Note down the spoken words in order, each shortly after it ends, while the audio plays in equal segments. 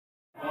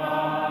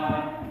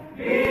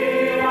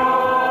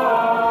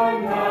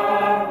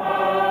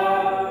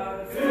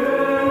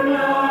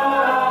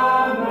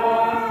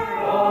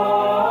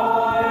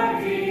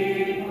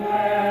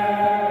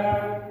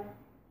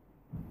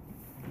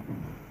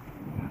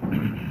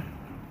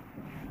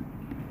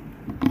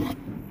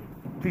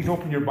Please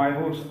open your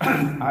Bibles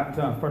at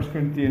 1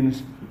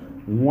 Corinthians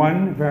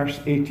 1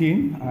 verse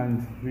 18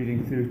 and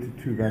reading through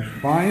to 2 verse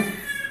 5.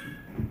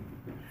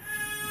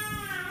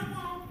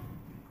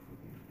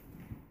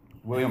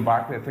 William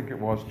Barclay, I think it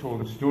was,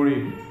 told a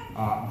story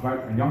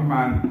about a young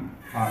man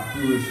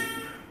who was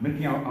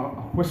making a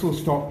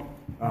whistle-stop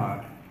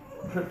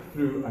trip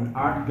through an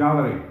art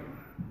gallery.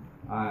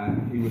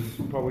 And he was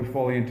probably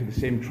falling into the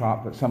same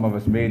trap that some of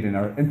us made in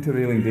our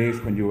interrailing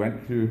days when you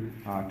went through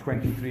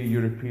 23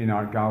 European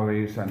art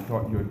galleries and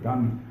thought you had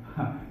done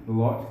the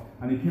lot.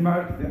 And he came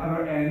out the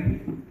other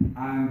end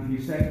and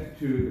he said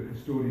to the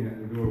custodian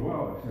at the door,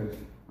 "Well," he says,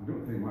 "I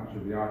don't think much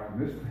of the art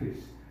in this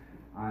place."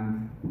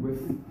 And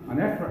with an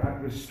effort at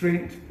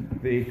restraint,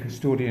 the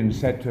custodian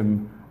said to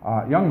him,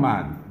 "Young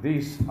man,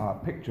 these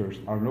pictures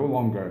are no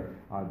longer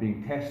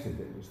being tested.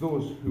 It is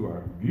those who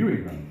are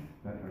viewing them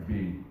that are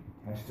being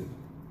tested."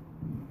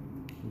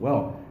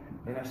 Well,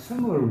 in a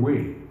similar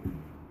way,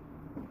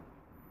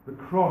 the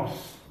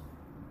cross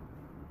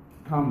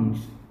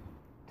comes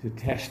to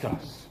test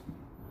us.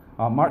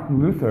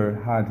 Martin Luther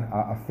had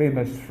a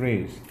famous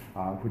phrase,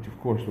 which of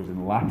course was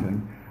in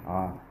Latin,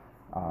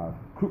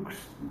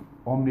 crux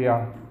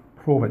omnia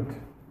probit.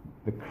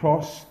 The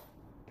cross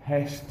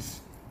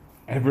tests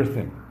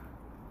everything.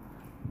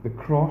 The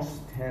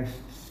cross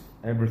tests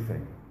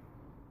everything.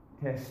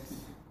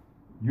 Tests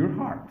your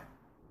heart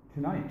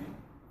tonight.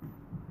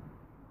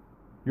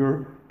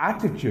 Your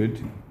attitude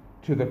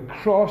to the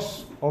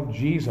cross of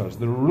Jesus,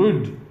 the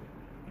rude,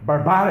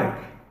 barbaric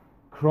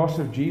cross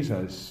of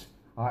Jesus,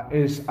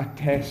 is a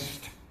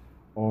test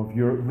of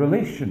your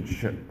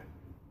relationship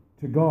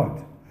to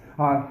God.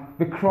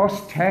 The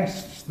cross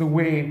tests the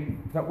way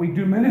that we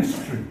do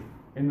ministry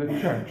in the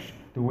church,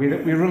 the way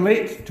that we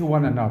relate to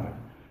one another,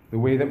 the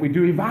way that we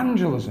do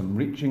evangelism,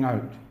 reaching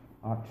out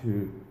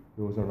to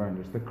those around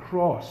us. The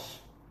cross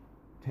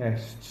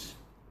tests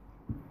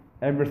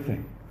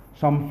everything.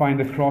 Some find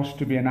the cross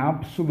to be an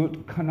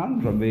absolute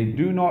conundrum. They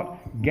do not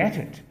get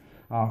it.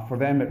 For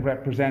them, it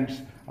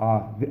represents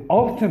the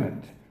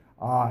ultimate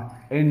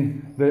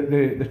in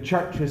the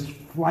church's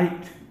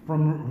flight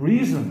from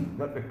reason,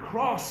 that the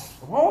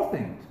cross, of all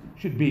things,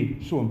 should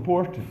be so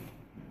important.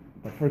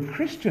 But for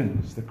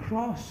Christians, the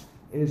cross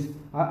is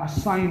a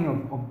sign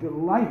of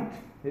delight.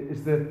 It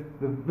is the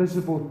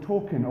visible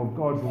token of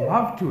God's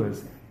love to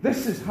us.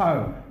 This is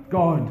how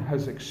God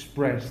has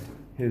expressed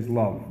his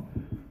love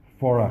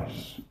for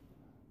us.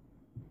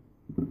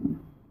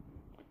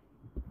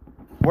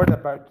 Word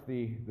about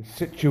the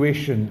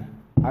situation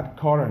at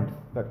Corinth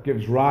that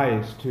gives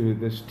rise to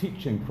this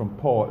teaching from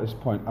Paul at this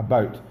point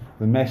about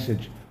the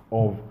message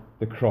of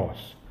the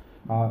cross.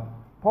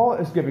 Paul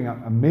is giving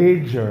a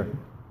major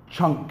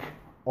chunk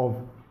of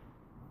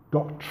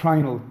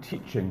doctrinal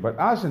teaching, but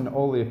as in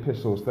all the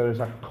epistles, there is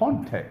a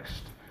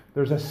context,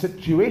 there's a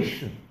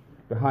situation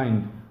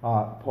behind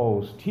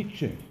Paul's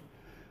teaching.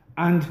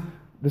 And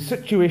the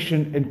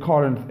situation in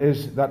Corinth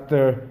is that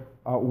there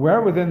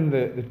were within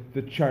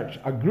the church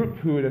a group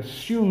who had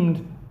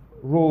assumed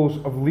roles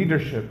of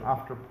leadership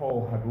after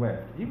Paul had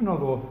left, even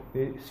although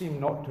they seem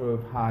not to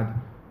have had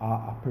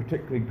a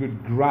particularly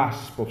good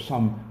grasp of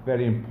some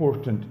very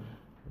important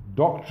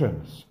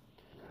doctrines.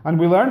 And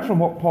we learn from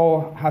what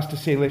Paul has to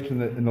say later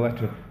in the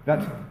letter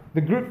that the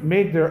group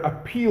made their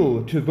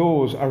appeal to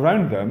those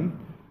around them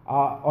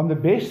on the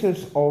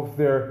basis of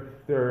their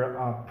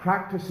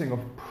practicing of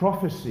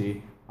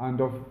prophecy and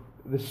of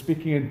the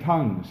speaking in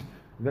tongues,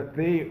 that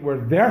they were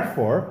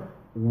therefore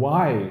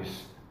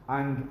wise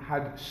and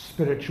had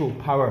spiritual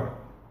power.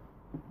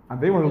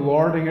 And they were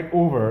lording it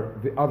over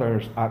the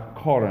others at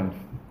Corinth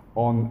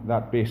on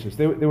that basis.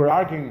 They were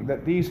arguing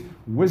that these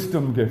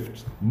wisdom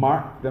gifts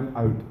marked them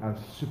out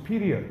as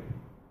superior.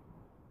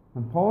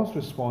 And Paul's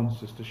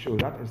response is to show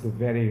that is the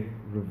very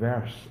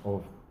reverse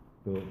of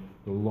the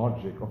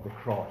logic of the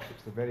cross.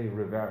 It's the very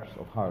reverse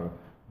of how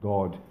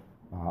God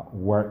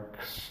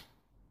works.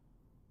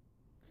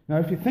 Now,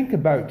 if you think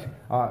about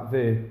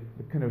the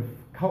kind of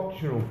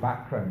cultural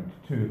background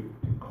to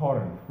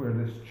Corinth, where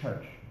this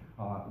church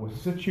was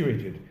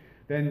situated,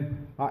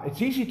 then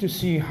it's easy to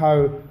see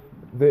how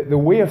the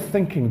way of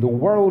thinking, the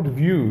world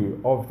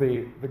view of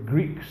the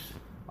Greeks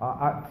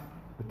at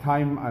the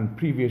time and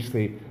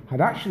previously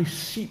had actually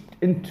seeped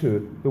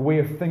into the way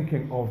of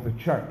thinking of the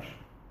church.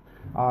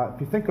 If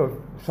you think of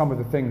some of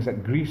the things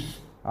that Greece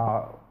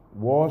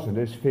was and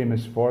is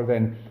famous for,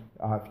 then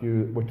if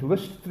you were to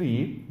list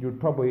three, you would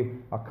probably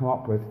come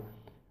up with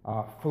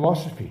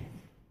philosophy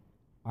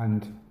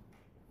and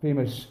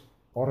famous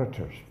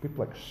orators,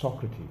 people like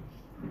Socrates.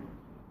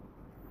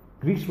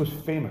 Greece was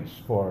famous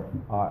for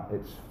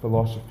its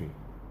philosophy.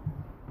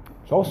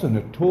 It's also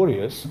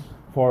notorious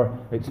for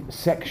its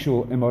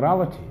sexual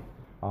immorality.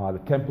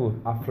 The temple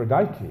of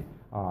Aphrodite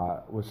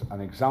was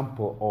an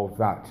example of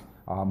that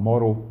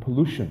moral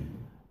pollution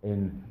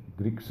in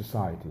Greek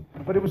society.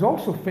 But it was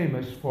also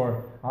famous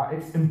for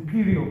its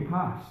imperial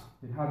past.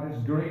 It had this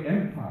great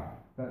empire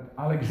that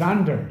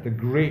Alexander the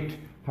Great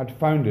had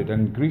founded,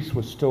 and Greece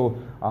was still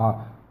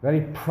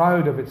very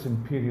proud of its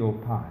imperial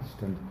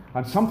past.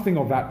 And something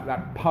of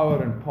that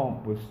power and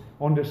pomp was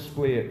on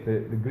display at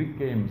the Greek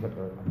games at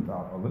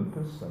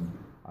Olympus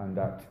and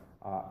at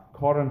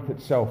Corinth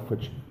itself,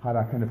 which had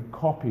a kind of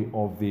copy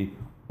of the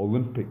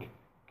Olympic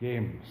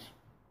Games.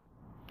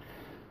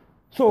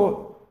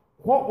 So,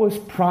 what was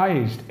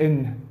prized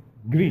in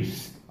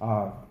Greece?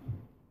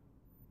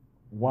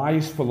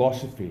 Wise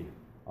philosophy,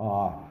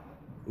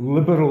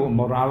 liberal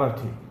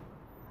morality,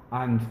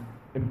 and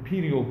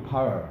imperial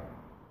power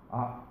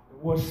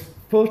was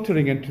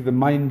filtering into the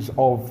minds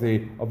of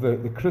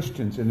the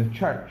Christians in the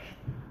church,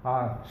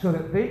 so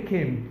that they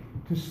came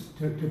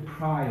to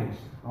prize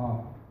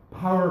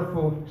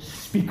powerful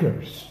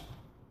speakers.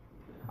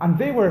 And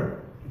they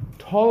were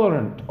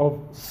tolerant of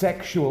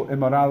sexual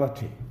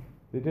immorality.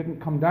 They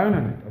didn't come down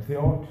on it as they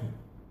ought to.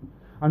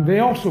 And they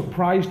also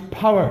prized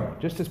power,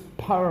 just as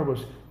power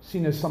was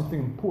seen as something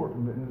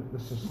important in the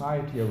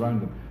society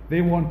around them.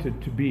 They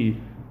wanted to be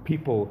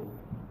people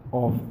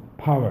of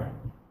power.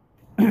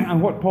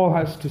 And what Paul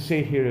has to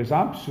say here is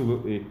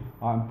absolutely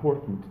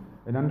important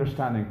in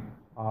understanding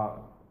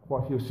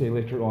what he'll say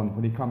later on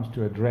when he comes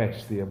to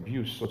address the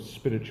abuse of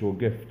spiritual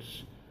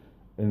gifts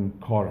in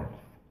Corinth.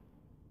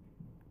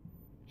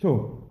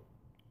 So,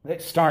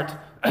 let's start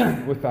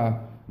with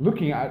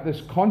looking at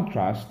this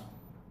contrast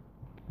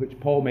which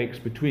Paul makes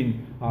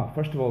between,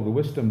 first of all, the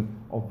wisdom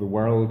of the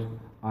world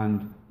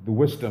and the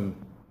wisdom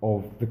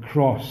of the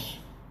cross.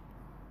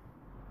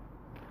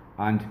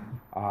 And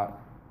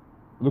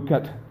look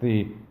at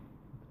the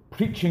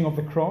preaching of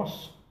the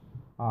cross,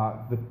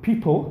 the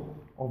people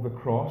of the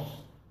cross,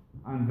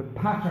 and the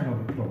pattern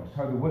of the cross,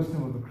 how the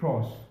wisdom of the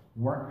cross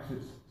works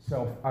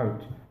itself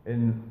out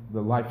in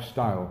the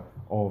lifestyle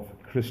of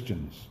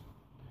Christians.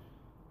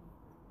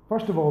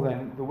 First of all,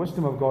 then, the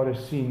wisdom of God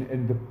is seen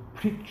in the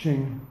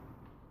preaching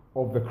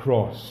of the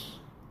cross.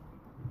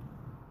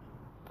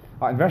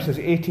 In verses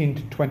 18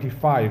 to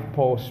 25,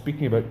 Paul is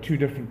speaking about two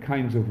different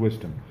kinds of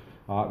wisdom.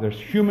 There's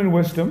human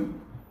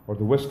wisdom, or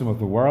the wisdom of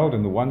the world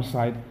on the one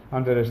side,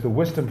 and there is the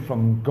wisdom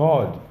from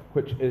God,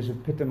 which is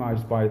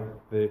epitomized by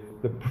the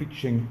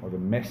preaching or the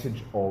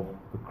message of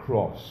the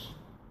cross.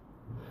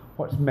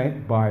 What's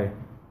meant by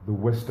the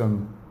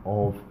wisdom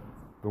of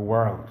the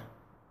world?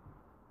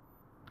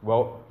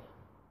 Well,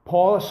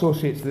 Paul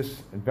associates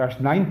this in verse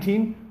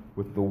 19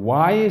 with the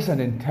wise and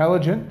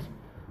intelligent,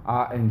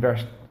 in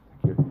verse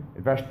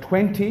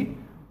 20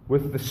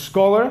 with the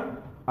scholar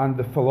and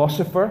the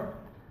philosopher,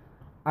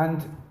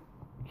 and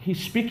he's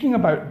speaking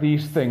about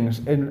these things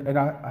in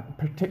a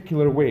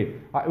particular way.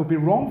 It would be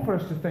wrong for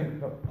us to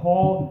think that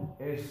Paul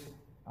is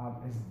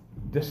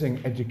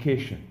dissing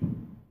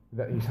education,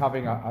 that he's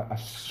having a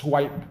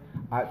swipe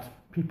at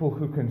people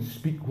who can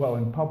speak well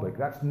in public.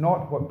 That's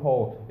not what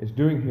Paul is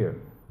doing here.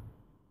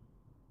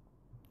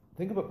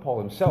 Think about Paul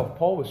himself.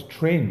 Paul was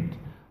trained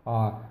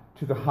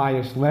to the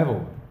highest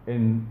level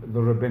in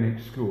the rabbinic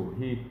school.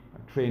 He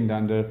trained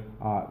under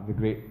the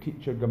great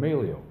teacher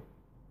Gamaliel.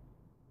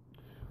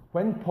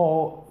 When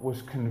Paul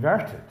was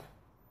converted,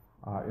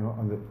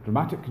 on the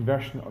dramatic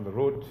conversion on the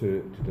road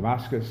to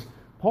Damascus,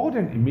 Paul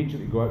didn't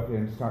immediately go out there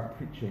and start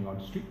preaching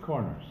on street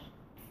corners.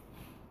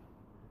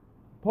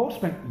 Paul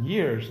spent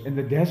years in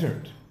the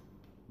desert,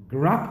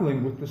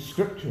 grappling with the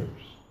scriptures,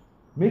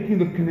 making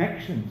the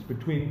connections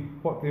between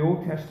what the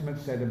Old Testament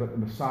said about the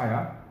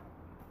Messiah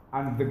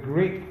and the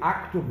great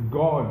act of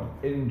God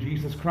in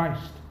Jesus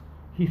Christ.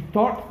 He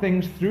thought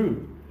things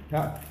through.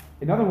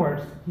 In other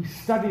words, he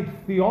studied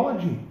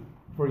theology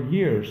for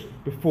years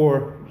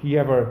before he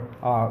ever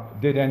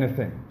did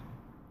anything.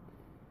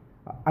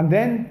 And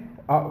then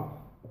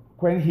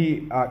when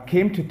he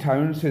came to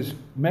towns, his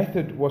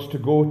method was to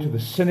go to the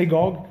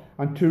synagogue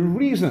and to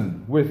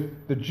reason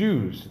with the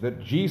Jews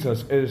that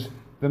Jesus is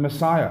the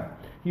Messiah.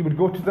 He would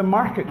go to the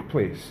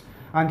marketplace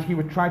and he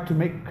would try to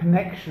make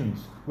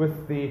connections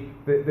with the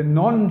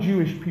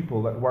non-Jewish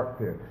people that worked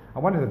there.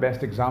 And one of the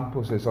best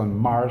examples is on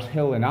Mars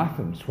Hill in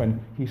Athens,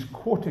 when he's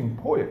quoting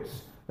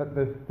poets that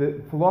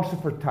the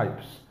philosopher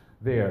types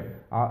there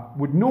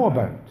would know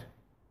about.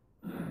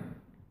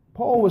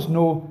 Paul was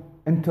no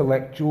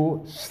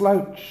intellectual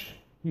slouch.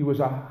 He was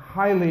a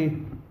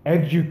highly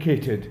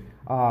educated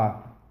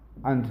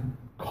and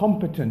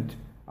competent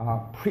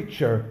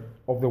preacher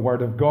of the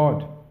Word of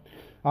God.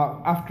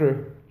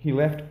 After he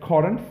left in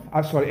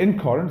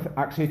Corinth,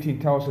 Acts 18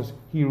 tells us,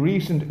 he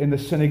reasoned in the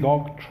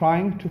synagogue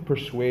trying to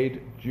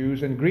persuade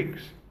Jews and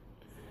Greeks.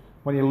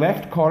 When he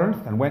left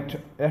Corinth and went to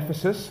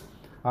Ephesus,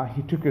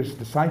 he took his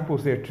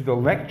disciples there to the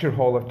lecture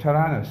hall of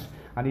Tyrannus,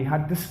 and he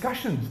had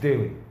discussions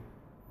daily.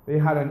 They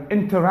had an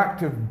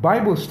interactive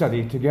Bible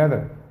study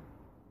together.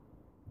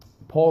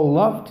 Paul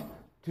loved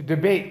to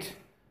debate.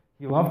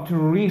 He loved to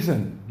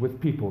reason with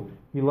people.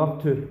 He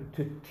loved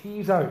to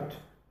tease out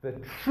the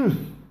truth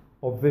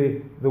of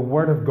the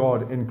Word of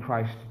God in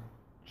Christ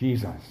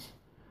Jesus.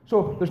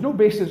 So there's no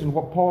basis in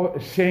what Paul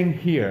is saying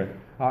here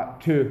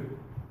to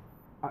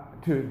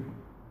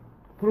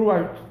throw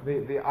out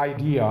the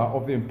idea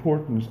of the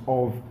importance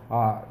of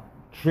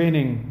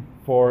training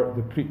for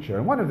the preacher.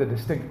 And one of the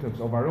distinctives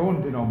of our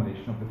own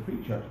denomination of the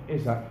Free Church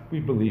is that we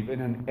believe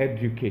in an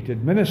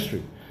educated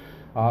ministry.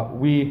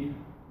 We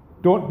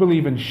don't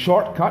believe in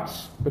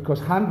shortcuts, because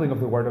handling of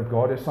the Word of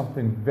God is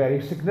something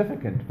very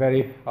significant,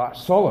 very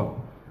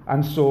solemn.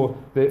 And so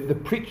the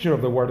preacher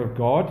of the Word of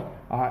God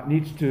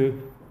needs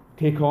to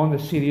take on the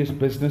serious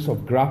business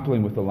of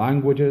grappling with the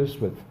languages,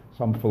 with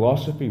some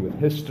philosophy, with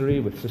history,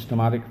 with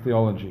systematic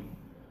theology.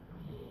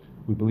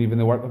 We believe in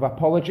the work of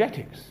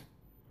apologetics.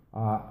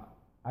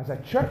 As a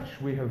church,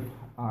 we have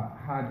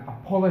had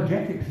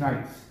apologetics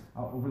nights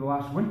over the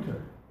last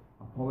winter.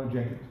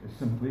 Apologetics is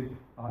simply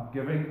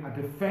giving a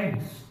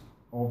defense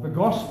of the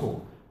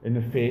gospel in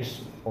the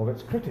face of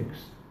its critics.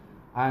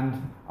 And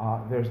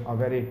there's a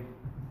very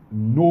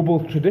noble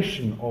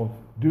tradition of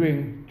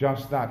doing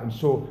just that. And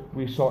so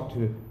we sought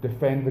to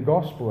defend the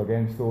gospel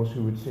against those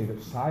who would say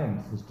that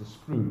science has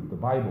disproved the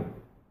Bible,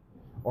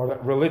 or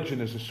that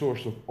religion is the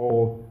source of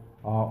all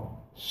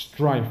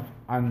strife,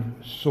 and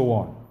so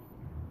on.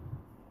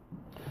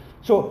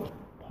 So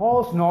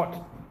Paul's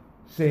not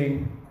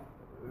saying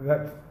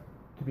that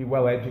to be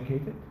well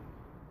educated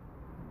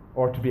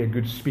or to be a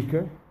good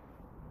speaker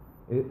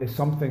is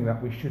something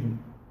that we shouldn't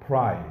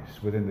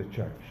prize within the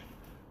church.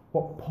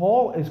 What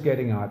Paul is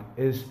getting at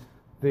is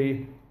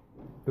the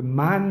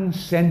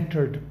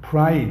man-centered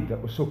pride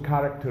that was so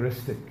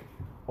characteristic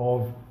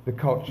of the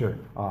culture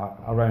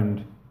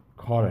around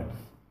Corinth.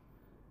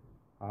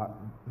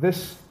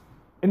 This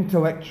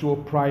intellectual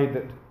pride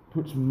that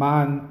puts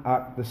man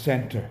at the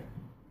center.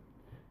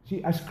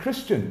 See, as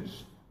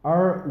Christians,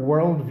 our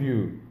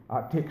worldview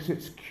takes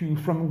its cue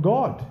from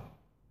God.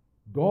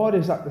 God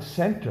is at the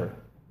center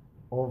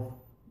of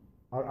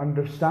our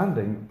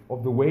understanding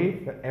of the way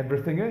that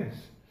everything is.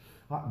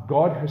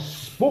 God has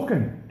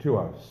spoken to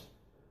us.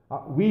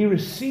 We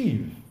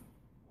receive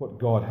what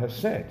God has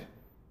said.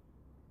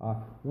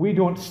 We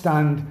don't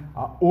stand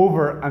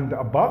over and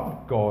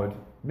above God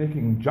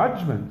making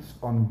judgments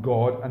on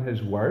God and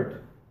His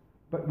Word,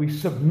 but we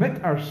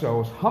submit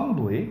ourselves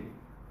humbly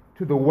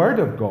to the Word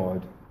of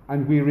God,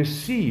 and we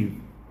receive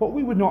what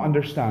we would not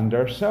understand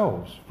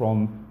ourselves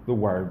from the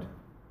Word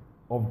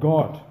of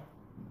God.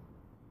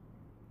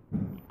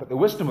 But the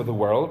wisdom of the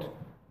world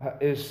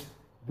is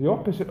the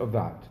opposite of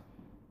that.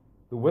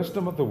 The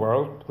wisdom of the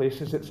world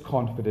places its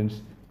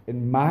confidence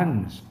in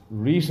man's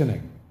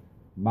reasoning.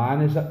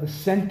 Man is at the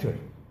center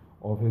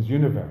of his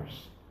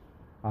universe.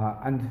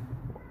 And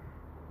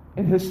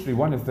in history,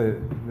 one of the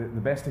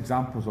best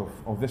examples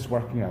of this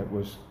working out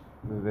was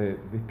the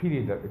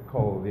period that we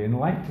call the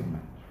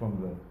Enlightenment,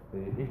 from the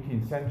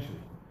 18th century.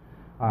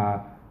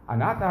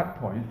 And at that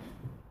point,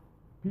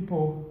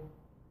 people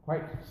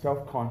quite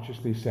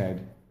self-consciously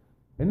said,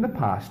 in the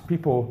past,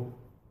 people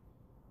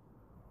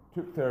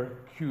took their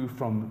cue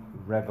from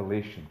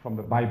Revelation, from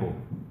the Bible.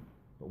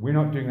 But we're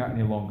not doing that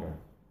any longer.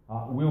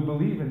 We'll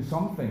believe in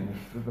some things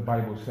that the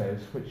Bible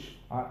says which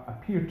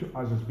appear to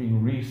us as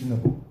being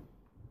reasonable.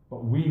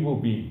 But we will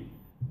be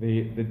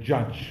the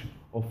judge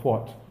of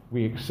what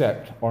we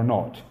accept or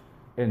not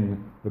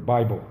in the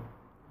Bible.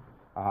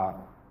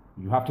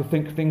 You have to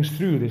think things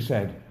through, they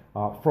said,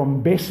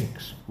 from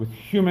basics, with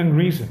human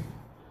reason.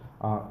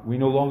 We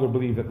no longer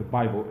believe that the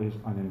Bible is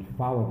an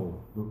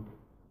infallible book.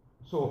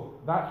 So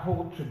that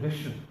whole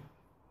tradition,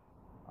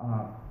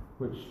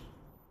 which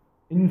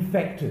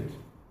infected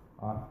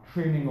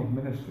training of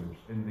ministers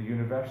in the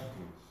universities,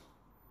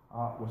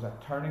 was a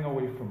turning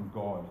away from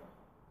God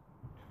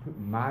to put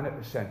man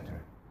at the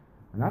center.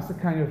 And that's the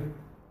kind of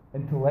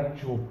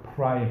intellectual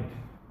pride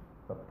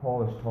that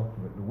Paul is talking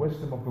about. The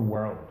wisdom of the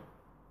world,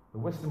 the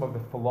wisdom of the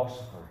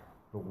philosopher,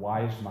 the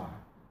wise man,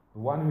 the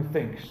one who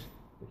thinks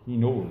that he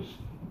knows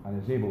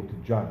and is able to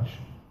judge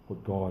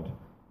what God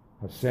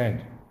has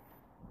said.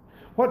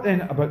 What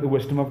then about the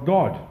wisdom of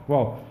God?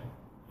 Well,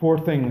 4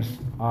 things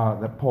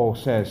that Paul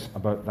says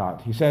about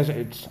that. He says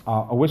it's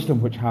a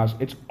wisdom which has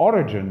its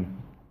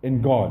origin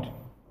in God.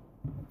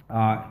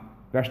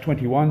 Verse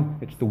 21,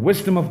 it's the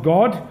wisdom of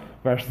God.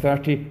 Verse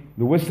 30,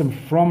 the wisdom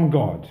from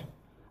God.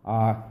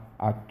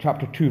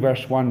 Chapter 2,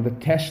 verse 1, the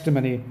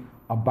testimony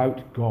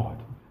about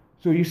God.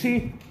 So you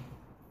see,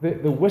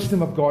 the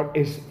wisdom of God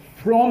is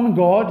from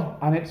God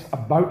and it's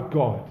about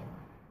God.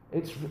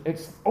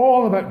 It's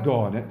all about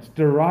God.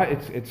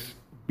 It's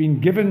been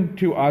given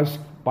to us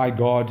by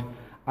God,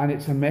 and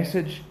it's a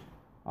message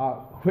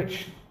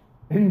which,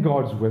 in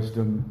God's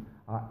wisdom,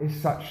 is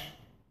such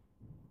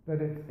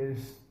that it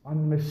is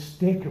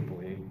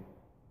unmistakably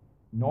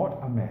not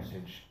a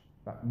message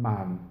that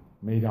man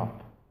made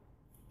up.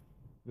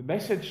 The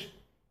message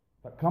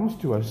that comes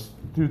to us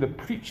through the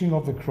preaching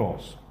of the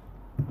cross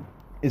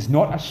is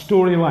not a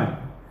storyline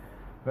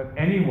that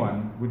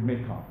anyone would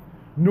make up.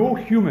 No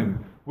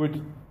human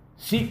would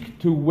seek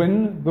to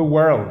win the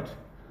world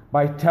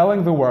by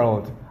telling the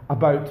world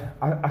about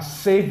a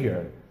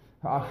Saviour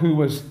who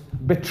was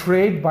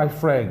betrayed by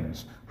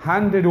friends,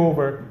 handed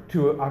over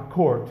to a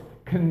court,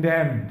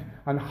 condemned,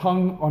 and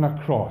hung on a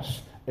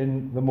cross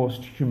in the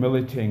most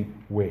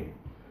humiliating way.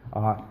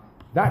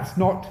 That's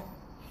not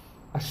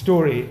a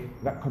story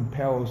that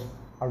compels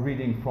a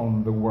reading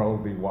from the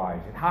worldly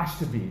wise. It has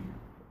to be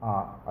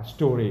a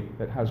story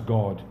that has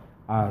God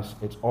as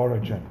its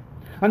origin.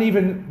 And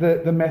even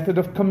the method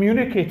of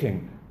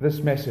communicating this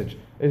message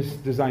is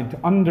designed to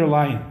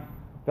underline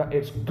that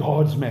it's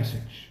God's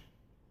message.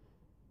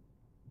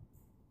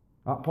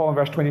 Paul in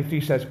verse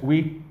 23 says,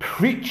 we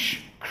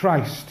preach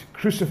Christ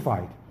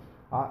crucified.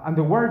 And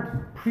the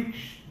word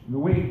preach, the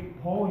way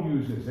Paul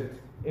uses it,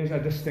 is a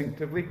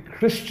distinctively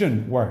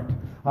Christian word.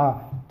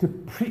 To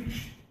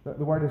preach,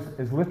 the word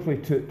is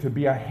literally to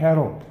be a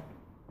herald,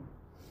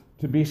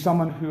 to be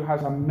someone who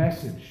has a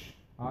message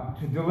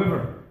to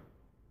deliver.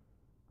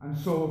 And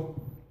so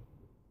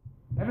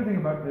everything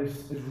about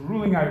this is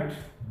ruling out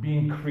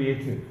being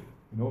creative.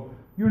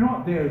 You're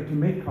not there to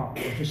make up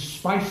or to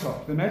spice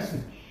up the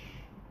message.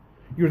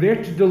 You're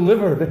there to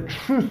deliver the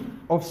truth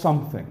of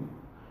something.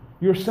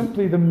 You're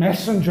simply the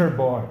messenger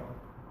boy.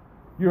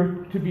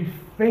 You're to be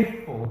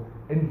faithful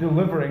in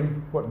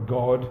delivering what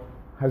God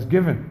has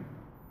given.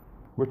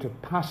 We're to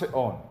pass it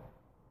on.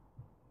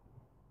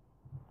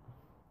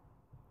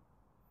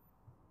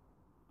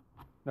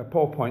 Now,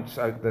 Paul points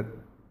out that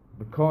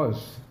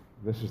because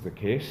this is the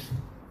case,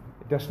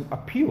 it doesn't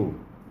appeal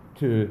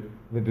to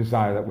the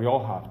desire that we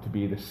all have to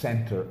be the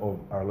center of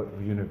our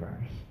little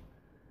universe.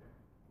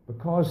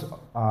 Because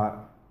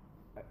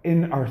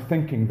in our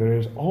thinking there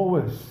is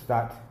always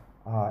that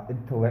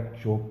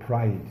intellectual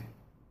pride.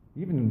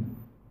 Even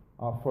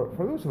for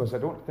those of us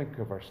that don't think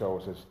of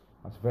ourselves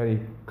as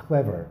very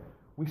clever,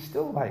 we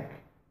still like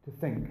to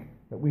think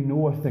that we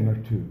know a thing or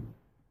two.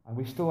 And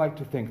we still like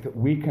to think that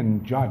we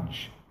can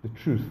judge the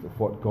truth of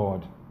what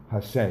God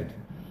has said.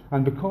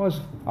 And because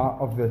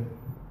of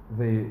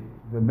the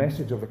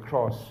message of the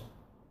cross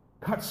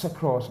cuts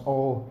across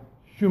all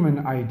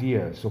human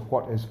ideas of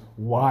what is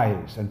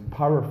wise and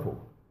powerful,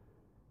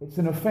 it's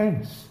an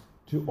offense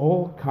to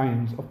all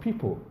kinds of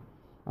people.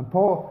 And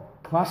Paul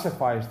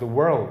classifies the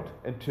world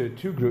into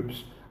two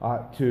groups,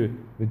 to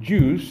the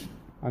Jews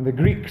and the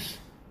Greeks.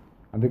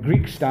 And the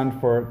Greeks stand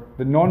for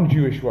the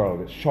non-Jewish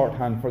world. It's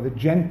shorthand for the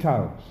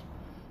Gentiles.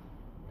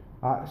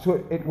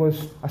 So it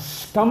was a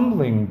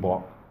stumbling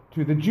block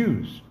to the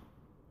Jews.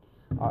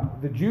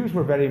 The Jews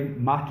were very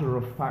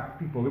matter-of-fact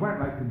people. They weren't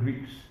like the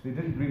Greeks. They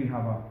didn't really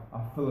have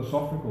a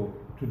philosophical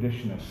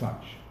tradition as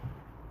such.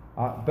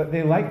 But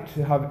they liked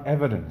to have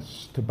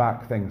evidence to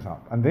back things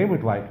up. And they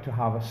would like to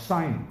have a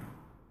sign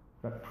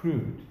that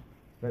proved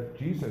that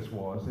Jesus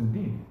was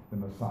indeed the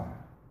Messiah.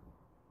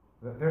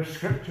 That their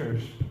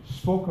scriptures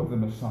spoke of the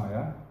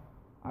Messiah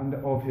and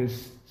of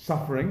his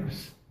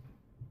sufferings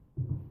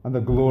and the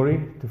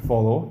glory to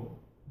follow.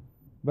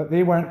 But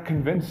they weren't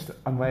convinced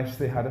unless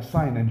they had a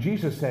sign. And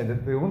Jesus said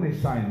that the only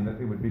sign that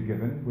they would be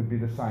given would be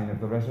the sign of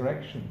the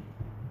resurrection.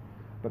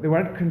 But they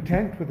weren't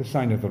content with the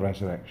sign of the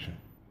resurrection.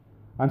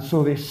 And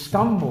so they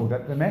stumbled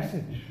at the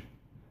message.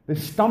 They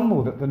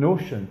stumbled at the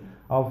notion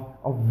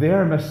of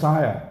their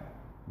Messiah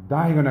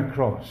dying on a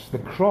cross. The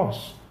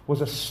cross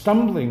was a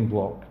stumbling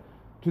block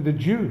to the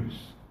Jews.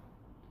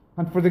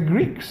 And for the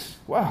Greeks,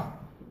 well,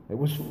 it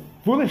was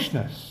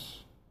foolishness.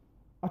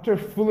 Utter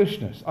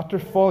foolishness, utter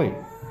folly.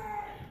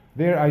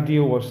 Their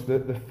ideal was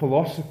the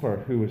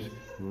philosopher who was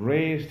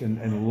raised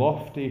in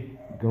lofty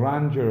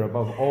grandeur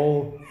above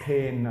all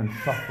pain and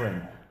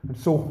suffering. And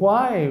so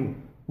why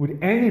would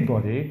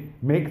anybody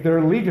make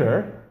their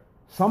leader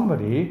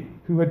somebody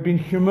who had been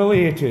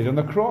humiliated on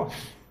the cross?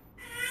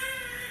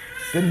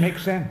 Didn't make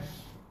sense.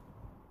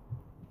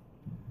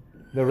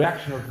 The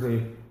reaction of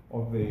the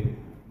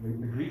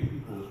Greek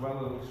people was well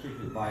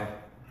illustrated by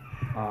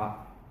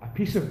a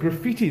piece of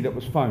graffiti that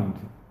was found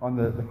on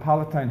the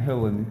Palatine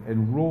Hill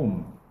in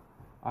Rome.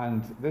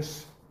 And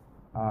this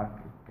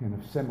kind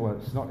of symbol,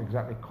 it's not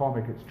exactly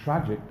comic, it's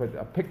tragic, but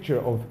a picture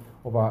of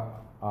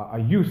a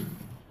youth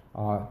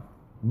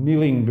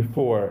kneeling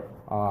before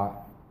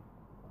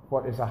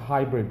what is a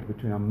hybrid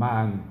between a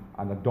man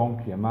and a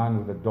donkey, a man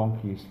with a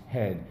donkey's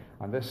head.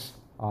 And this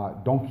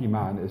donkey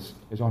man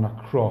is on a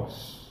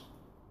cross.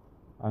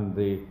 And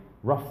the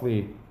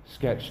roughly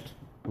sketched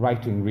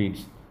writing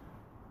reads,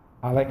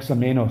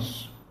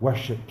 Alexamenos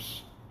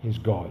worships his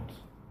God.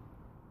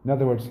 In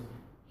other words,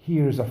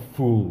 here's a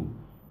fool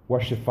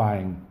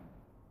worshipping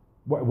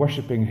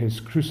his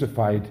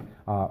crucified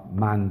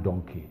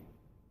man-donkey.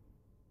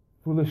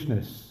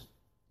 Foolishness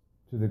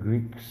to the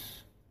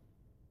Greeks.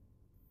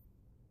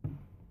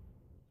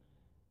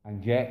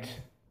 And yet,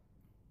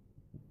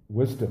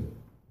 wisdom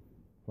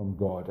from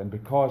God. And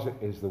because it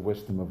is the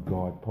wisdom of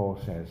God, Paul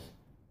says,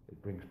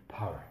 it brings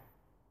power.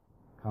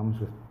 It comes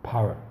with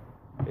power.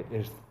 It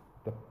is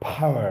the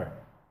power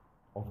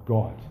of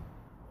God.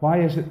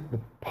 Why is it the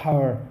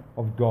power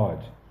of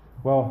God?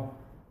 Well,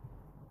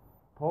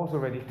 Paul's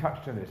already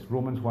touched on this.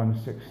 Romans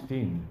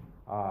 1:16.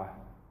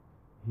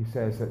 He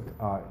says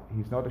that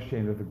he's not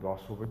ashamed of the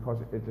gospel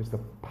because it is the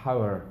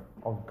power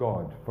of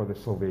God for the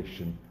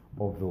salvation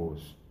of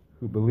those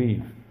who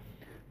believe.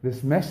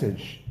 This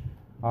message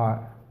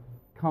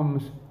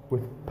comes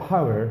with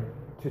power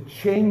to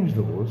change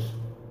those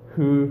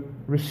who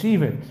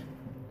receive it.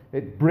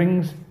 It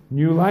brings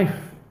new life.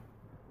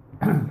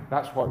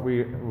 that's what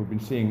we've been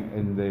seeing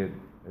in the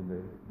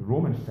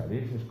Roman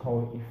studies, is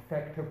called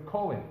effective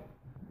calling.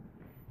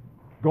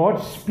 God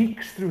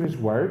speaks through his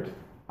word,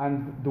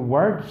 and the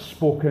word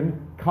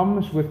spoken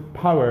comes with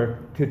power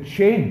to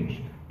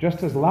change.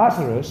 Just as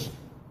Lazarus,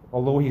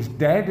 although he's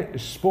dead,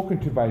 is spoken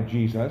to by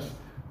Jesus,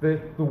 the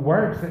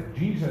words that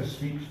Jesus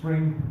speaks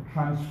bring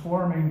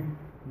transforming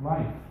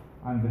life,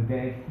 and the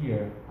dead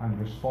hear and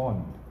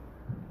respond.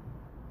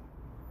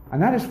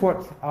 And that is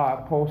what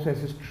Paul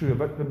says is true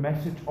about the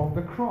message of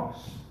the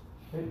cross.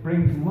 It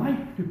brings life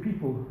to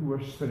people who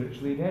are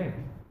spiritually dead.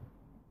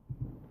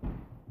 I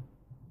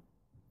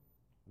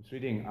was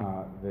reading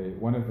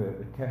one of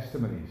the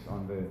testimonies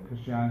on the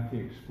Christianity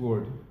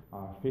Explored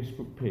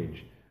Facebook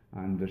page,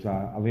 and there's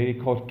a lady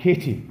called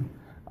Katie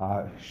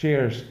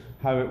shares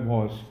how it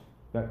was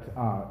that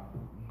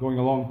going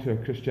along to a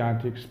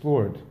Christianity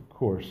Explored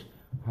course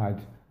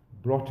had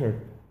brought her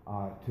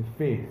to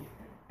faith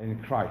in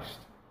Christ.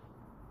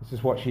 This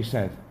is what she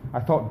said. I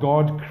thought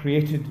God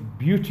created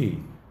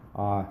beauty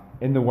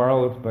in the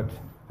world, but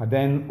had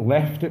then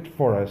left it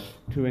for us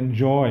to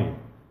enjoy,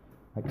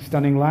 like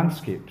stunning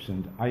landscapes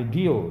and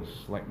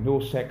ideals like no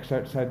sex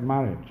outside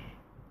marriage.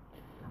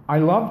 I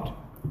loved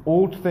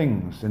old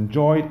things,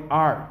 enjoyed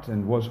art,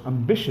 and was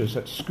ambitious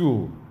at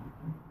school,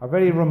 a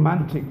very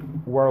romantic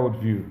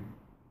worldview.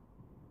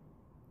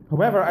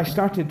 However, I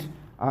started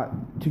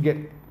to get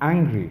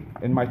angry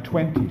in my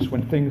 20s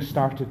when things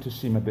started to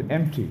seem a bit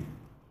empty.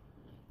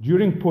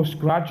 During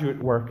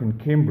postgraduate work in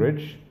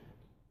Cambridge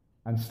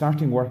and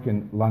starting work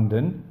in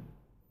London,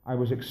 I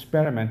was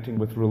experimenting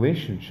with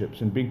relationships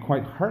and being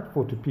quite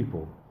hurtful to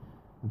people,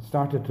 and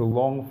started to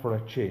long for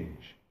a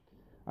change.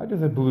 Out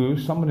of the blue,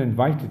 someone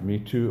invited me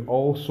to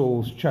All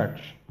Souls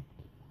Church.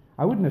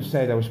 I wouldn't have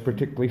said I was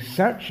particularly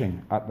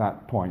searching at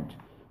that point,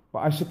 but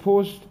I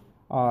supposed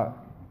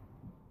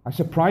I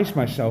surprised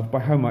myself by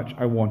how much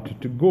I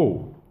wanted to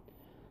go.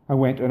 I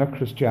went on a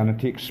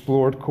Christianity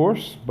Explored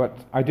course, but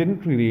I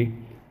didn't really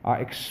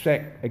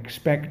expect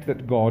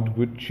that God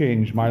would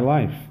change my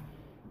life.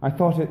 I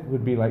thought it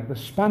would be like the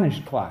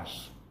Spanish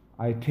class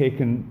I had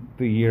taken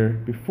the year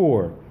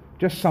before,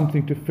 just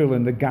something to fill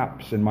in the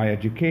gaps in my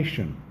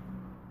education.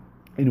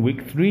 In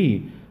week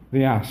 3,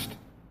 they asked,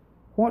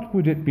 what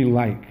would it be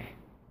like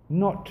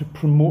not to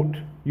promote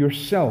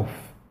yourself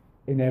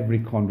in every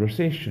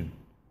conversation?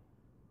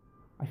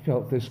 I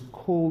felt this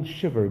cold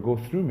shiver go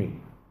through me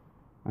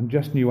and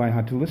just knew I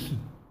had to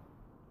listen.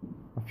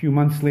 A few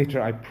months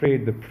later, I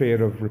prayed the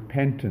prayer of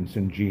repentance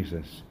in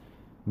Jesus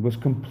and was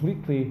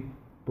completely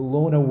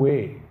blown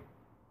away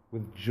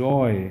with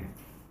joy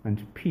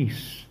and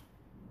peace,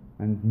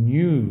 and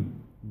knew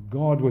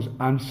God was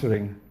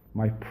answering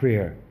my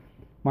prayer.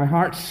 My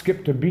heart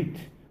skipped a beat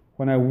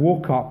when I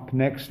woke up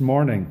next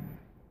morning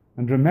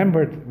and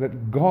remembered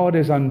that God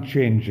is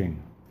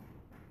unchanging,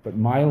 but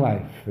my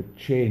life had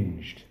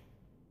changed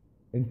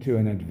into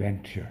an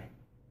adventure.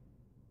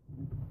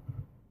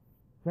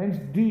 Friends,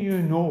 do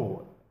you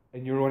know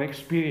in your own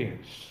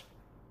experience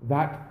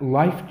that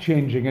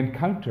life-changing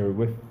encounter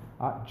with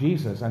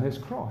Jesus and his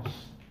cross?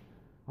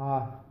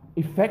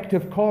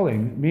 Effective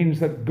calling means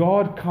that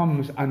God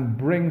comes and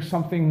brings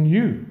something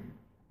new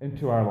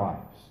into our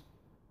lives.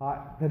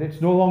 That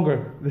it's no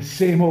longer the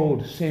same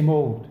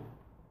old.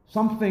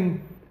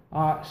 Something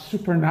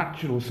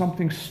supernatural,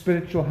 something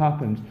spiritual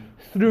happens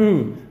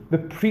through the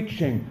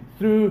preaching,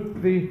 through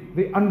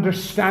the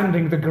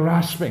understanding, the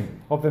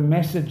grasping of the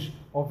message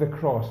of the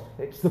cross.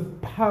 It's the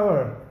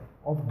power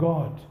of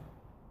God.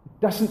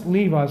 It doesn't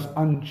leave us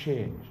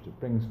unchanged. It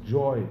brings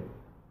joy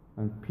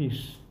and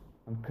peace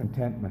and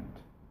contentment.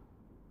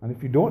 And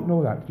if you don't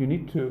know that, you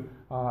need to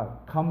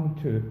come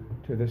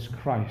to this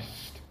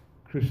Christ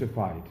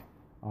crucified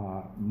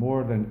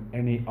more than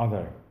any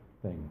other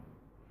thing.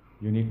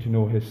 You need to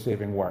know his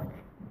saving work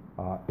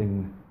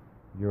in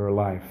your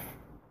life.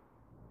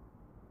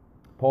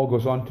 Paul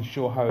goes on to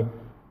show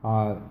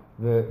how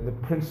the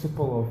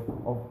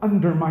principle of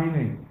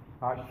undermining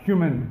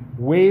human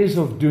ways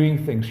of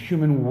doing things,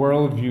 human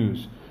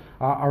worldviews,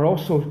 are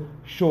also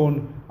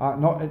shown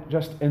not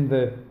just in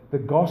the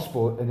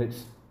gospel, in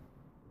its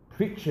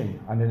preaching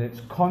and in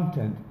its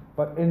content,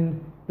 but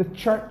in the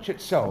church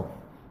itself.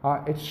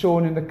 It's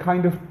shown in the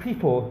kind of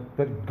people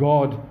that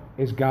God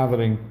is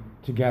gathering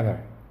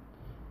together.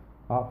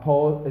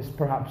 Paul is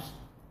perhaps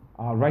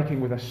writing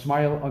with a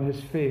smile on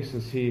his face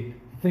as he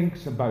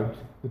thinks about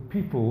the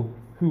people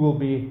who will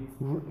be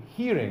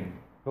hearing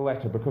the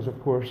letter, because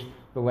of course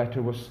the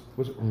letter was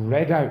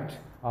read out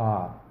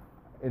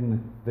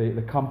in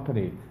the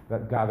company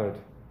that gathered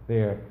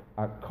there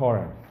at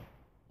Corinth.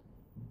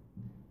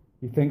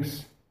 He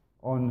thinks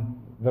on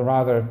the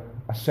rather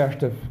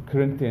assertive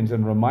Corinthians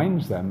and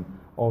reminds them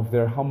of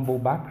their humble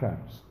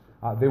backgrounds.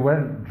 They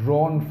weren't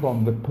drawn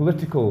from the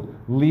political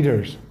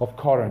leaders of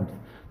Corinth.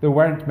 There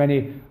weren't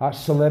many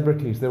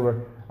celebrities. There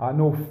were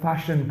no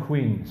fashion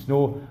queens,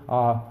 no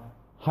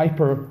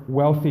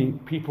hyper-wealthy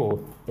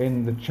people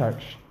in the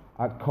church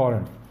at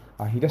Corinth.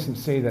 He doesn't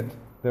say that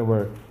there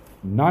were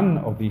none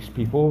of these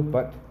people,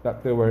 but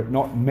that there were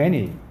not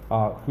many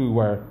who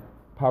were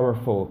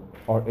powerful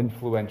or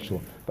influential,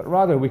 but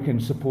rather we can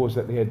suppose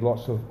that they had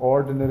lots of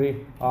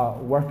ordinary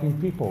working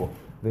people.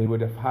 They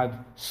would have had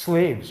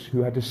slaves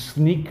who had to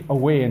sneak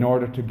away in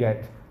order to get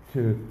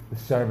to the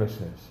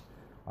services.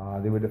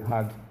 They would have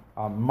had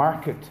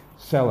market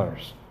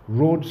sellers,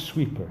 road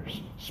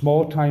sweepers,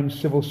 small-time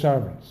civil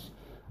servants.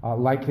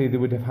 Likely they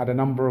would have had a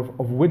number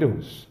of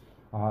widows.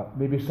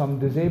 Maybe some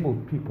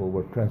disabled people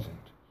were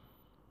present.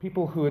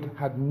 People who had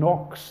had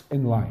knocks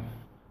in life.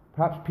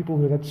 Perhaps people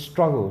who had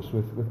struggles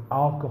with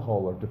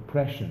alcohol or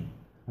depression.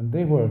 And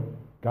they were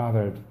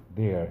gathered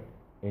there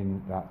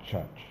in that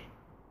church.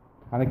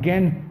 And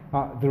again,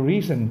 the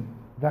reason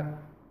that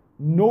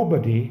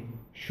nobody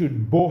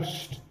should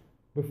boast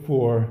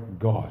before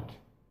God.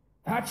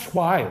 That's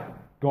why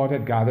God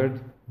had gathered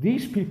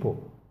these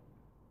people.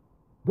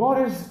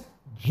 God is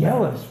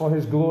jealous for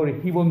his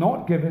glory. He will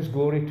not give his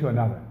glory to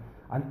another.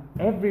 And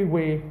every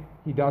way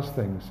he does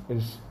things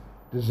is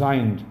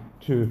designed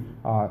to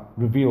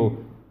reveal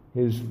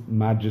his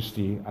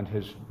majesty and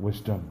his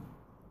wisdom.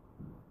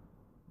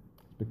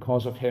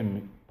 Because of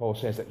him, Paul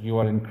says that you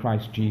are in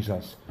Christ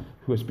Jesus,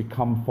 who has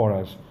become for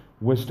us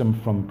wisdom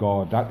from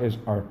God. That is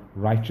our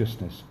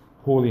righteousness,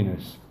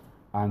 holiness,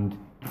 and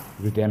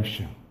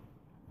redemption.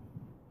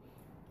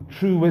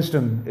 True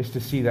wisdom is to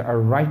see that our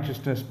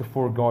righteousness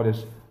before God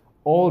is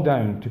all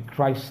down to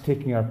Christ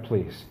taking our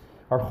place.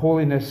 Our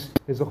holiness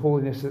is the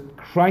holiness that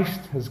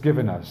Christ has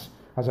given us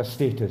as a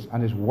status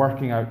and is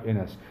working out in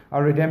us.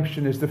 Our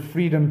redemption is the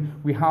freedom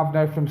we have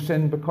now from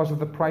sin because of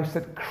the price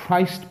that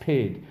Christ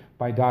paid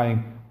by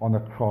dying on the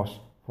cross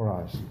for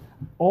us.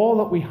 All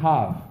that we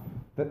have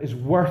that is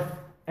worth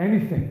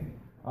anything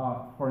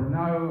for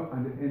now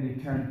and in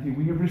eternity,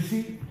 we have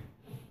received.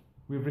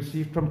 We have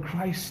received from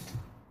Christ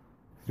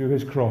through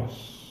his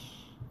cross.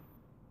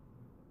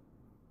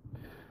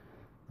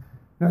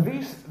 Now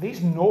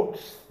these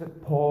notes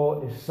that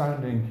Paul is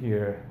sounding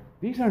here,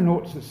 these are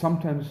notes that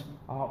sometimes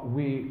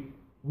we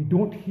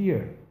don't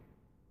hear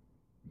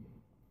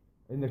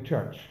in the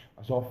church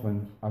as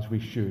often as we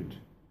should.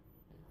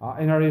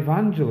 In our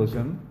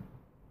evangelism,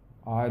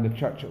 in the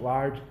church at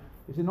large,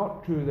 is it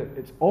not true that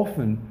it's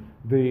often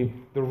the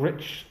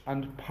rich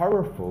and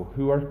powerful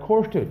who are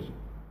courted?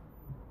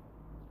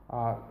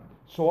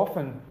 So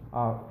often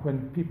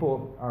when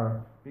people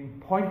are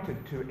being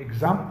pointed to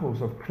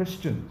examples of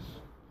Christians,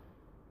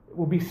 it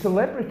will be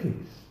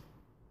celebrities,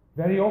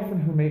 very often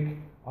who make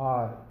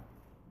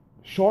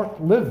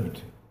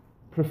short-lived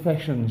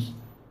professions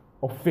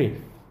of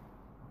faith.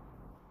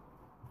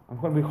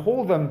 And when we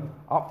hold them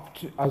up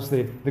as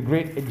the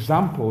great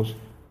examples,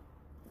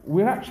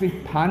 we're actually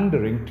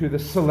pandering to the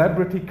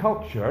celebrity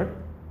culture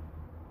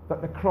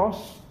that the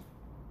cross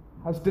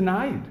has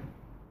denied.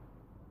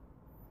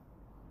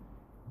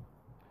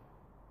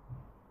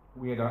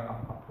 We had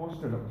a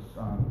poster that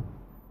was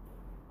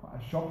quite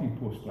a shocking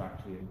poster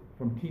actually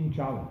from Teen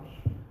Challenge,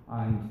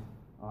 and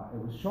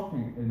it was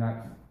shocking in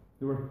that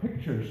there were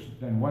pictures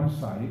down one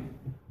side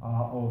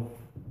of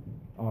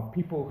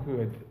people who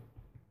had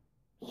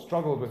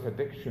struggled with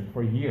addiction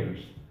for years,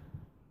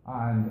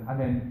 and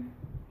then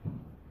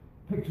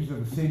pictures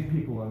of the same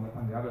people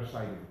on the other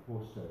side of the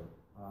poster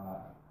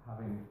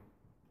having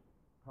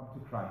come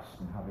to Christ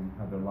and having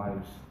had their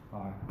lives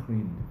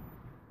cleaned.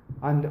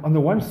 And on the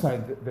one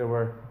side there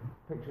were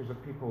pictures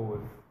of people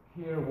with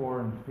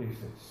careworn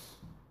faces.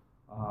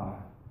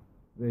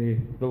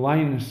 The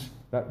lines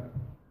that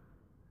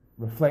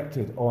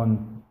reflected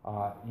on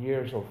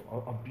years of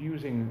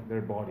abusing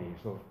their bodies,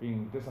 of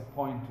being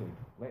disappointed,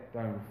 let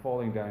down,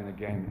 falling down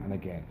again and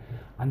again.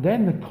 And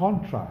then the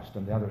contrast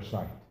on the other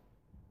side.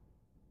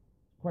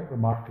 Quite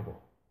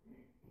remarkable.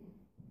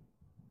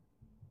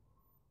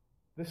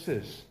 This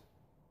is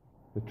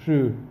the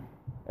true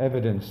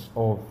evidence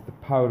of the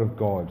power of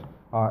God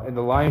in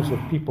the lives of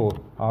people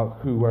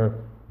who were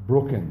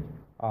broken,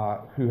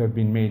 who have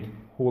been made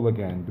whole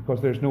again,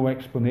 because there's no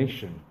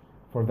explanation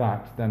for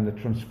that than the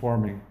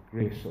transforming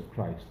grace of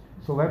Christ.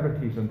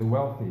 Celebrities and the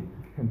wealthy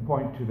can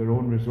point to their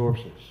own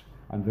resources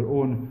and their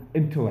own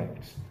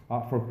intellects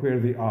for where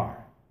they are.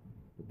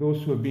 But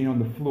those who have been on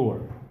the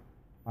floor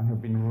and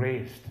have been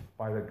raised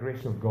by the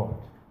grace of God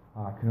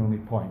can only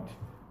point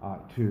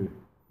to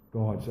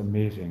God's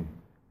amazing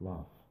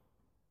love.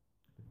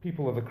 The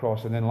people of the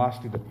cross, and then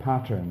lastly the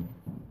pattern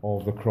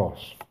of the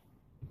cross.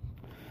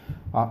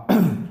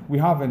 We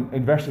have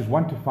in verses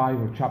 1 to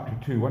 5 of chapter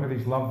 2 one of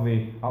these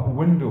lovely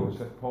windows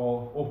that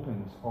Paul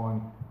opens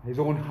on his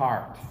own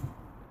heart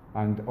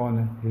and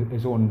on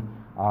his own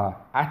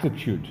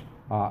attitude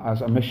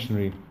as a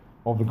missionary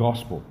of the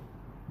gospel.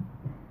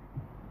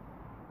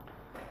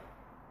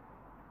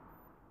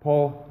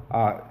 Paul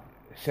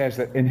says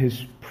that in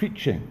his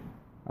preaching,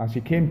 as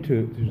he came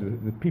to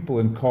the people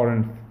in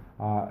Corinth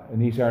in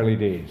these early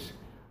days,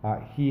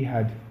 he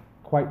had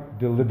quite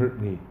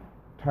deliberately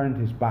turned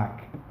his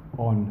back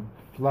on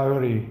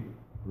flowery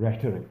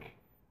rhetoric.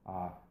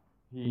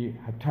 He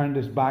had turned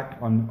his back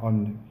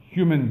on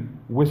human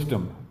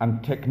wisdom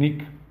and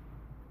technique.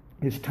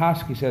 His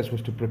task, he says,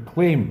 was to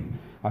proclaim,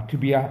 to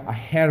be a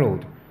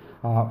herald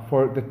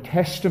for the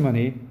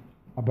testimony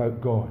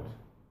about God.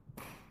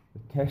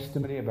 the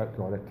testimony about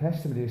God. A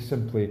testimony is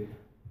simply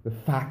the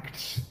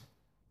facts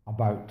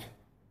about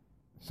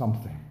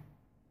something.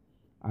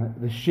 And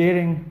the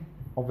sharing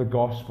of the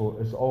gospel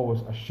is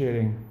always a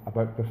sharing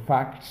about the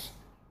facts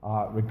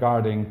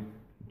regarding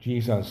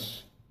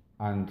Jesus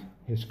and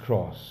his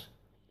cross.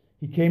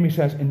 He came, he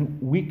says, in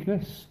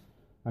weakness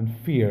and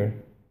fear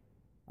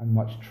and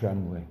much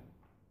trembling.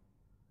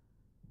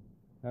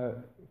 Now,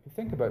 if you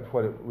think about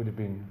what it would have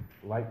been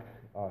like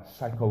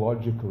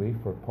psychologically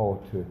for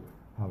Paul to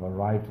have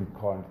arrived in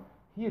Corinth,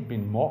 he had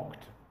been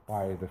mocked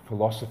by the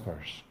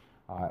philosophers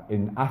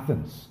in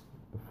Athens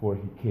before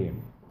he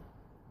came.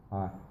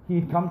 He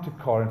had come to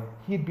Corinth.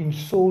 He had been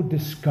so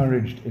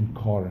discouraged in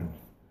Corinth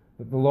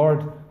that the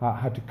Lord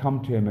had to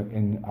come to him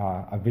in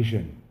a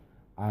vision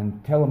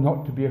and tell him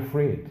not to be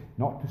afraid,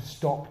 not to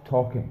stop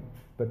talking,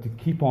 but to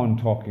keep on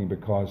talking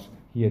because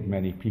he had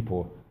many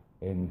people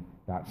in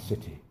that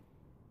city.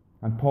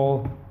 And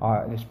Paul,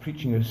 in his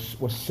preaching,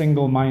 was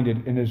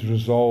single-minded in his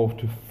resolve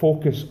to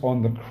focus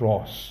on the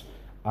cross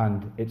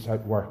and its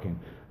outworking.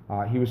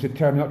 He was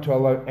determined not to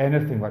allow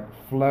anything like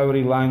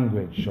flowery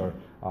language or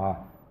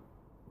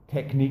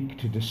technique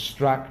to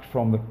distract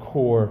from the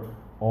core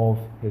of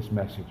his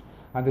message.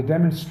 And the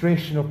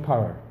demonstration of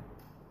power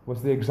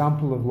was the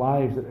example of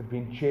lives that had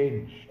been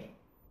changed,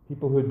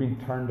 people who had been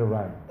turned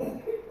around,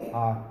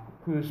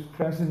 whose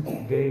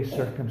present-day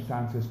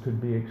circumstances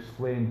could be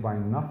explained by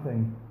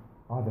nothing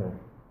other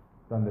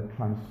than the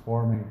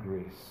transforming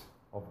grace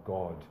of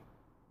God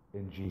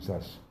in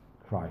Jesus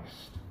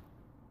Christ.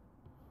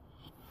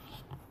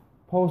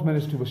 Paul's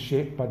ministry was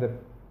shaped by the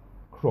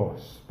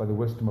cross, by the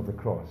wisdom of the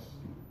cross.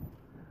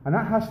 And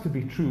that has to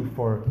be true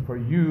for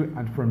you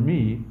and for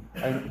me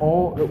in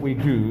all that we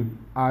do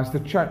as the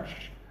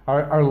church.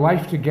 Our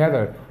life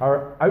together,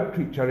 our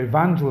outreach, our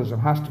evangelism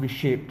has to be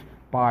shaped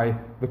by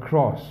the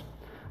cross.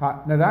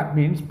 Now that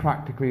means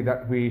practically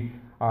that we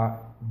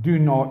do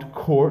not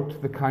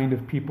court the kind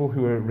of people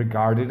who are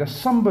regarded as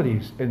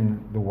somebodies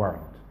in the world,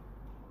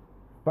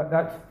 but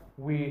that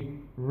we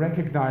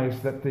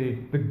recognize that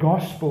the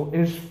gospel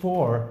is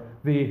for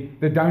the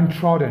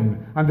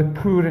downtrodden and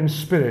the poor in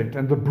spirit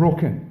and the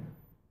broken.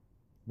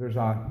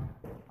 I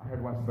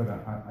heard once about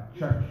a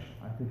church,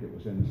 I think it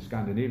was in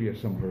Scandinavia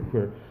somewhere,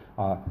 where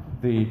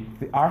the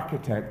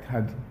architect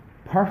had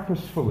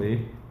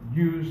purposefully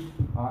used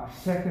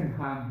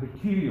second-hand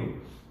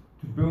materials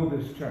to build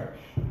this church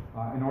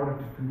in order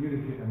to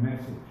communicate a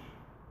message.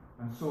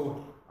 And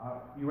so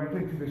you went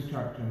into this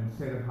church, and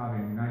instead of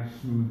having nice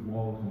smooth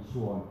walls and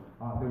so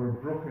on, there were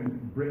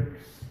broken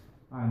bricks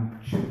and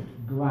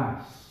chipped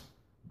glass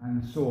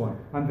and so on.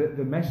 And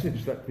the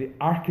message that the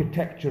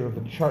architecture of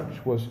the church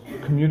was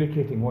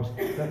communicating was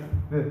that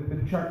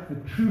the church,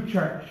 the true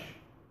church,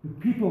 the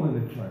people in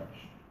the church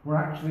were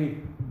actually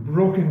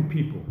broken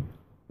people,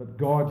 but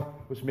God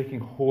was making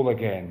whole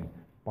again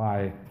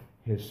by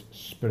his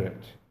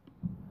Spirit.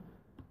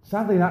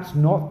 Sadly, that's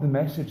not the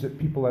message that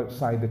people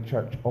outside the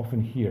church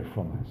often hear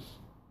from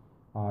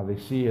us. They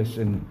see us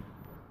in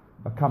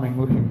becoming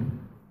looking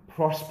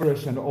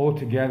prosperous and all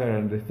together,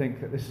 and they think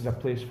that this is a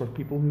place for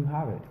people who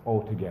have it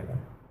all together.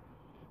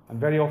 And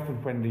very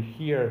often when they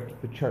hear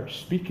the church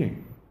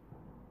speaking,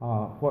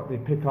 what they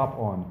pick up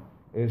on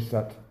is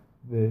that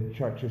the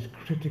church is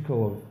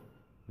critical of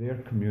their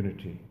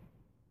community.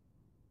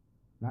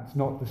 That's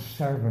not the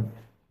servant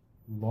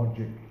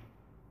logic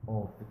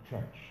of the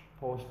church.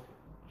 Paul's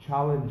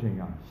challenging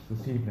us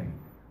this evening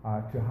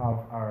to have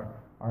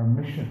our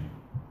mission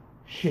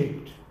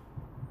shaped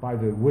by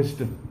the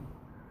wisdom,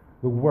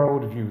 the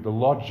worldview, the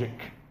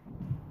logic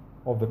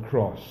of the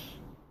cross.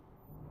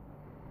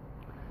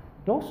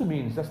 It also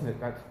means, doesn't it,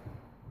 that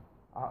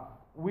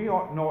we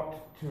ought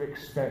not to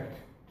expect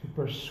to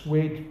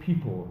persuade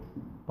people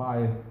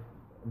by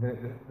the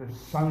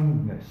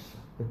soundness,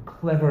 the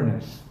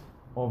cleverness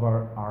of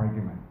our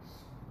arguments.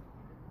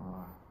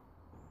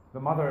 The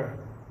mother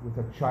with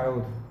a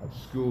child at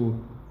school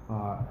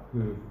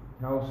who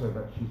tells her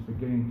that she's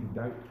beginning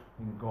to doubt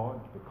in God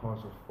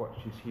because of what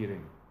she's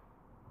hearing.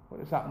 What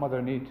does that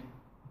mother need?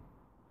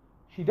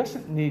 She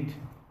doesn't need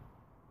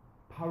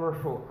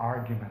powerful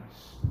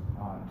arguments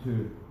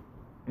to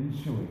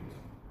insulate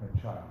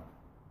her child.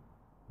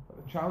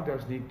 But the child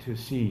does need to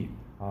see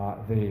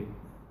the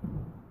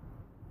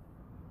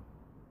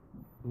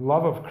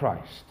love of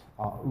Christ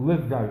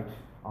lived out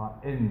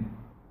in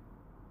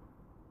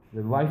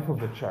the life of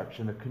the church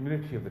and the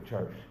community of the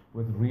church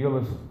with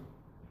realism.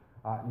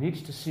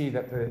 Needs to see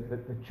that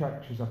the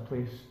church is a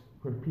place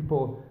where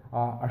people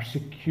are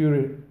secure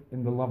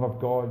in the love of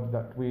God,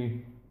 that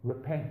we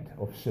repent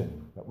of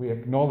sin, that we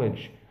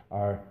acknowledge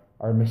our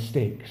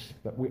mistakes,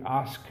 that we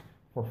ask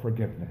for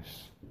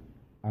forgiveness,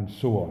 and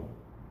so on.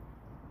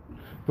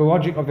 The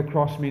logic of the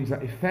cross means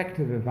that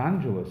effective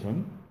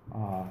evangelism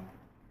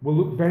will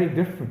look very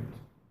different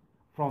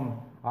from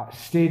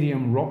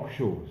stadium rock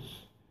shows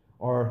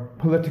or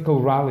political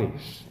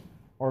rallies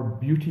or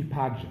beauty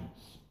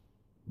pageants.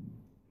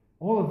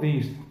 All of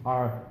these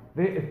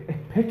they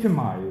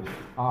epitomize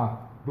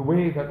the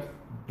way that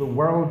the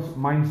world's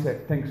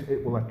mindset thinks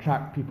it will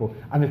attract people,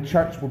 and the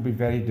church will be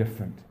very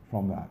different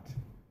from that.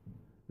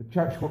 The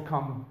church will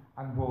come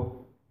and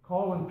will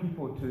call on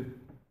people to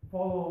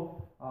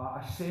follow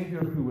a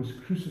Saviour who was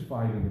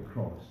crucified on the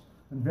cross.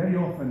 And very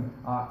often,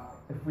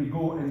 if we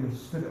go in the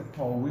spirit of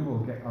Paul, we will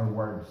get our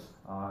words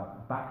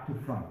back to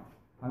front.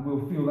 And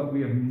we'll feel that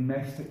we have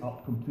messed it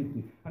up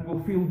completely. And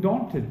we'll feel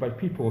daunted by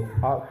people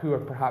who are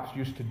perhaps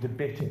used to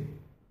debating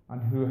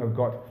and who have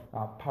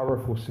got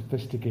powerful,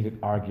 sophisticated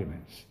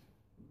arguments.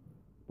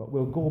 But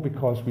we'll go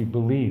because we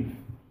believe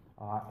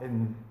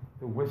in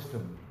the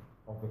wisdom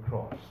of the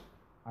cross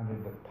and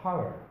in the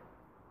power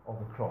of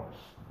the cross,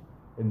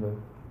 in the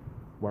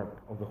work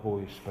of the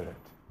Holy Spirit.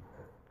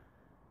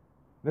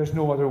 There's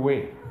no other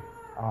way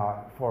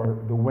for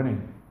the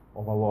winning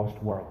of a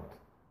lost world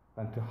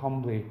than to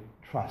humbly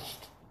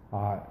trust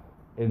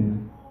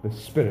in the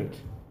Spirit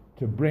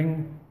to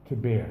bring to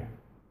bear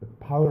the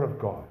power of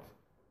God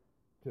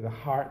to the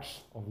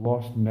hearts of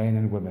lost men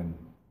and women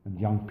and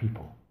young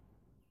people.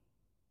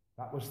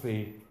 That was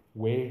the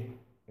way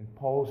in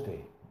Paul's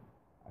day,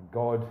 and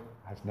God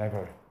has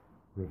never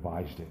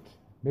revised it.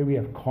 May we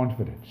have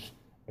confidence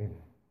in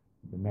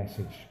the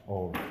message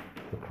of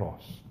the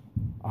cross.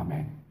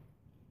 Amen.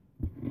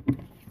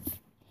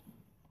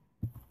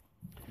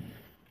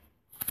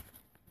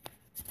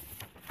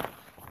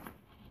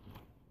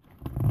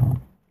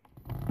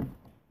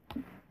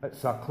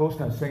 Let's close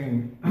now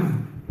singing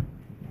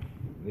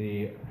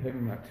the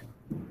hymn that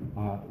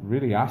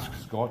really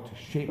asks God to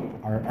shape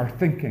our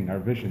thinking, our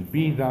vision.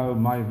 Be thou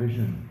my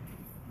vision,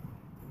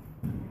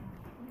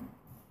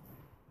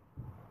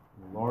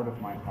 Lord of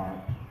my heart.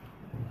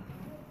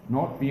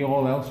 Not be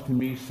all else to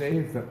me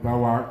save that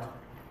thou art,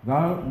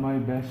 thou my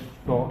best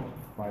thought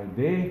by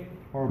day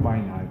or by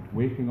night,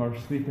 waking or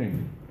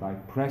sleeping, thy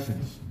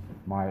presence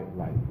my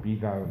light. Be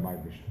thou my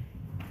vision.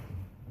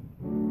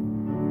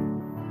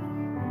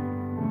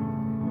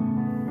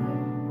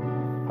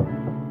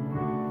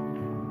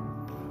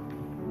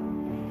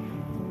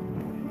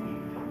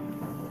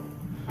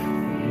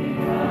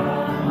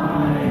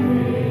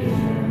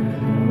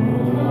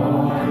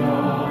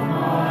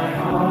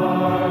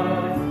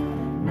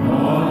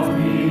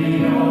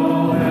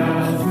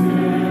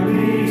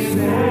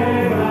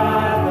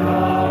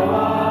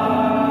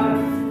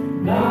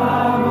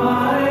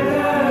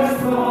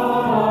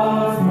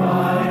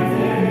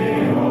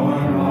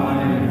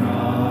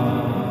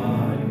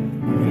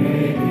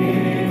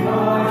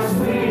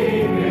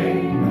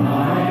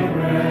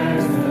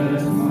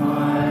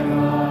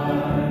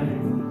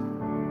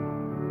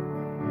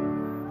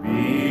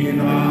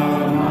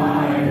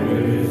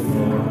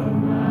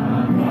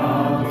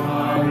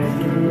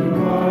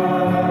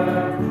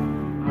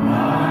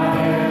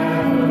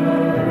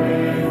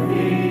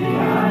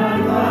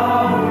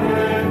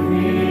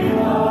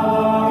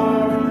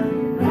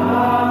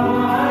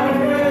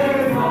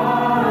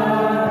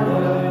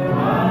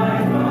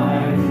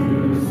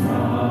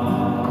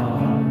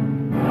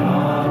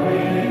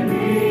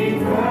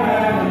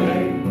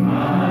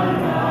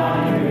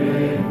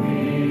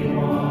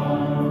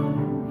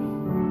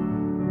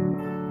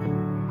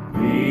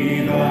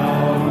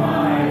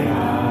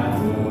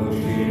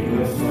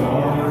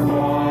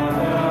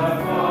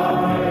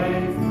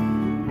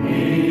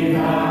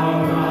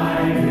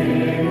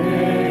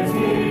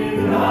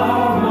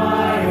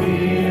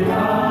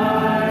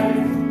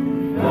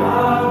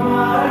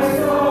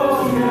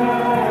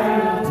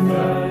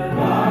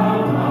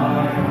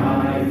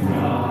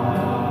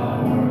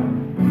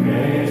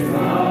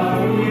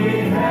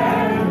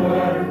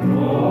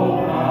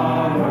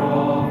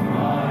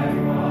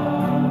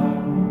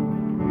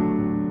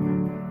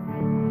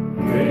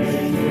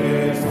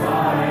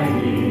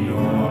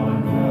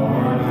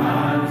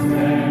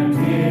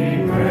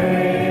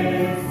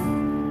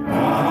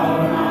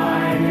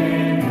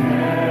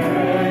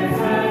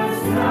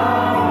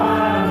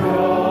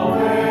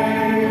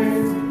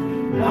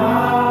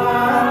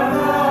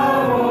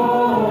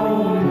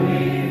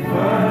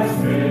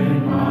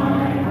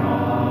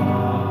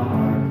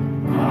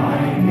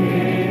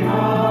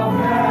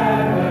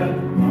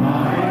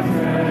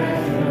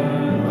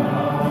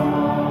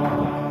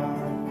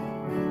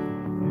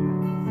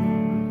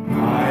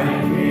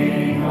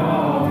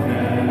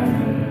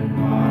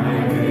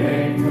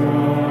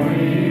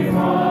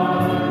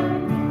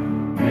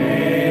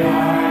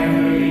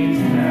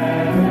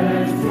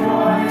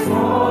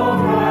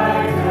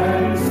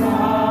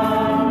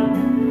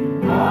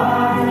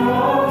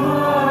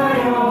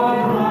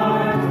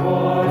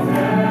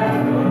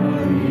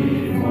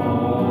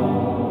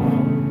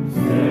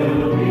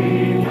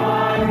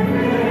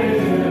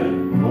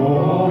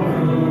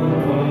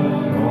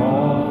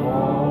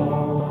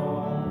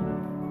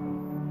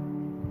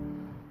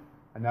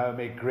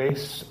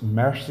 Grace,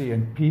 mercy,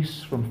 and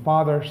peace from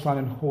Father, Son,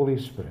 and Holy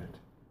Spirit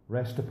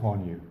rest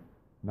upon you,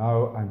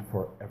 now and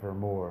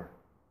forevermore.